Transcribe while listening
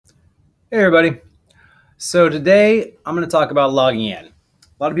Hey everybody. So today I'm going to talk about logging in. A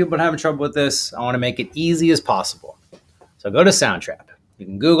lot of people have been having trouble with this. I want to make it easy as possible. So go to Soundtrap. You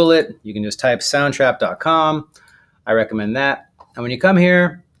can Google it. You can just type soundtrap.com. I recommend that. And when you come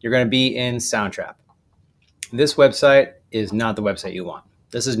here, you're going to be in Soundtrap. This website is not the website you want.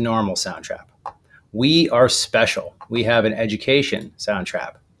 This is normal Soundtrap. We are special. We have an education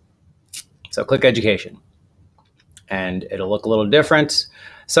Soundtrap. So click education and it'll look a little different.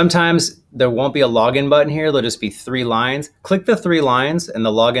 Sometimes there won't be a login button here. There'll just be 3 lines. Click the 3 lines and the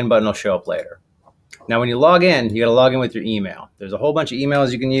login button will show up later. Now, when you log in, you got to log in with your email. There's a whole bunch of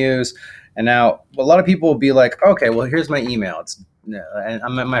emails you can use. And now a lot of people will be like, okay, well, here's my email.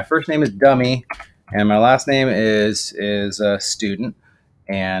 My first name is Dummy and my last name is Student.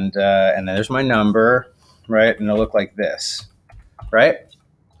 And then there's my number, right? And it'll look like this, right?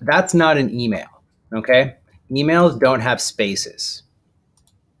 That's not an email, okay? Emails don't have spaces.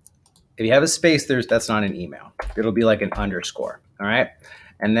 If you have a space, that's not an email. It'll be like an underscore, all right?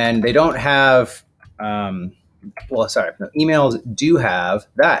 And then they don't have, emails do have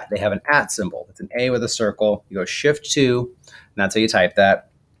that. They have an @ symbol. It's an A with a circle. You go Shift-2, and that's how you type that.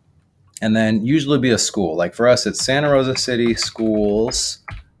 And then usually be a school. Like for us, it's Santa Rosa City Schools.org,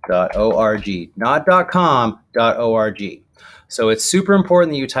 not .com, .org. So it's super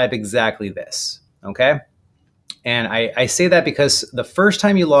important that you type exactly this, okay? And I say that because the first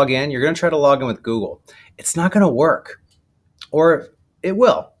time you log in, you're going to try to log in with Google. It's not going to work, or it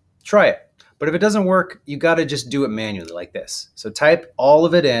will. Try it. But if it doesn't work, you got to just do it manually like this. So type all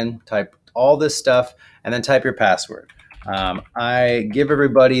of it in, type all this stuff, and then type your password. I give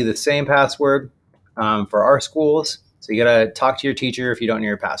everybody the same password for our schools. So you got to talk to your teacher if you don't know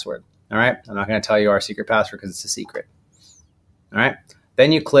your password. All right. I'm not going to tell you our secret password because it's a secret. All right.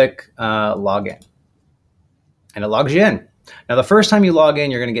 Then you click login. And it logs you in. Now, the first time you log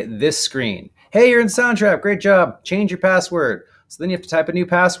in, you're going to get this screen. Hey, you're in Soundtrap. Great job. Change your password. So then you have to type a new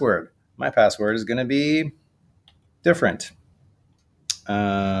password. My password is going to be different.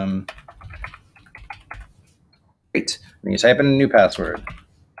 Great. Then you type in a new password.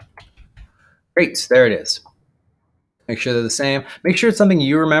 Great. There it is. Make sure they're the same. Make sure it's something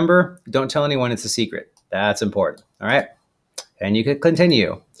you remember. Don't tell anyone it's a secret. That's important. All right. And you can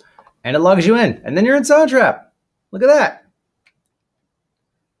continue. And it logs you in. And then you're in Soundtrap. Look at that.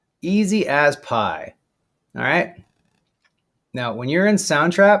 Easy as pie. All right. Now, when you're in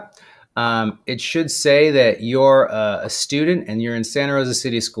Soundtrap, it should say that you're a student and you're in Santa Rosa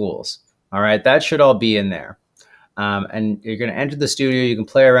City Schools. All right. That should all be in there. And you're going to enter the studio. You can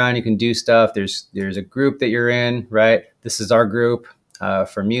play around. You can do stuff. There's a group that you're in, right? This is our group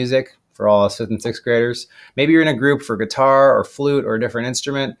for music for all 5th and 6th graders. Maybe you're in a group for guitar or flute or a different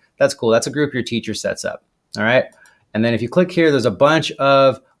instrument. That's cool. That's a group your teacher sets up. All right. And then if you click here, there's a bunch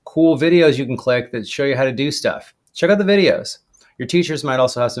of cool videos you can click that show you how to do stuff. Check out the videos. Your teachers might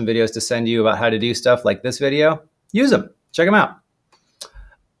also have some videos to send you about how to do stuff like this video. Use them. Check them out.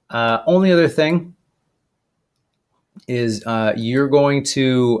 Only other thing is you're going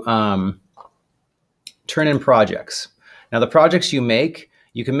to turn in projects. Now, the projects you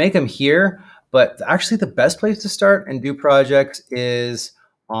can make them here, but actually the best place to start and do projects is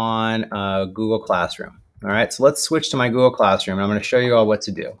on Google Classroom. All right, so let's switch to my Google Classroom. And I'm going to show you all what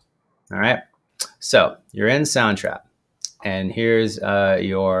to do. All right, so you're in Soundtrap, and here's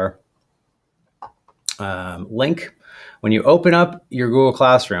your link. When you open up your Google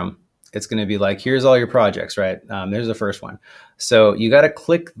Classroom, it's going to be like, here's all your projects, right? There's the first one. So you got to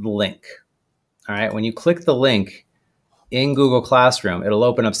click the link. All right, when you click the link in Google Classroom, it'll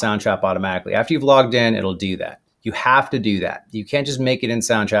open up Soundtrap automatically. After you've logged in, it'll do that. You have to do that. You can't just make it in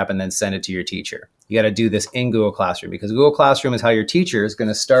Soundtrap and then send it to your teacher. You got to do this in Google Classroom because Google Classroom is how your teacher is going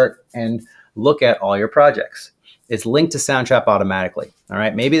to start and look at all your projects. It's linked to Soundtrap automatically. All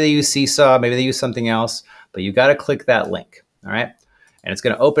right. Maybe they use Seesaw, maybe they use something else, but you got to click that link. All right. And it's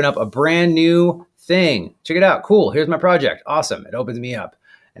going to open up a brand new thing. Check it out. Cool. Here's my project. Awesome. It opens me up.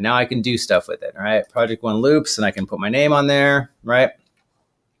 And now I can do stuff with it. All right. Project 1 loops, and I can put my name on there. Right.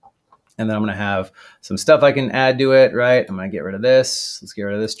 And then I'm going to have some stuff I can add to it. Right. I'm going to get rid of this. Let's get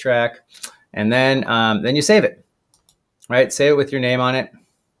rid of this track. And then you save it. Right. Save it with your name on it.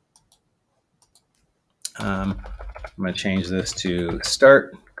 I'm going to change this to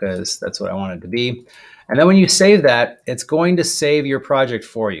start because that's what I want it to be. And then when you save that, it's going to save your project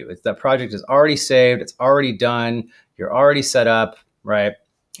for you. That project is already saved. It's already done. You're already set up, right?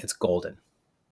 It's golden.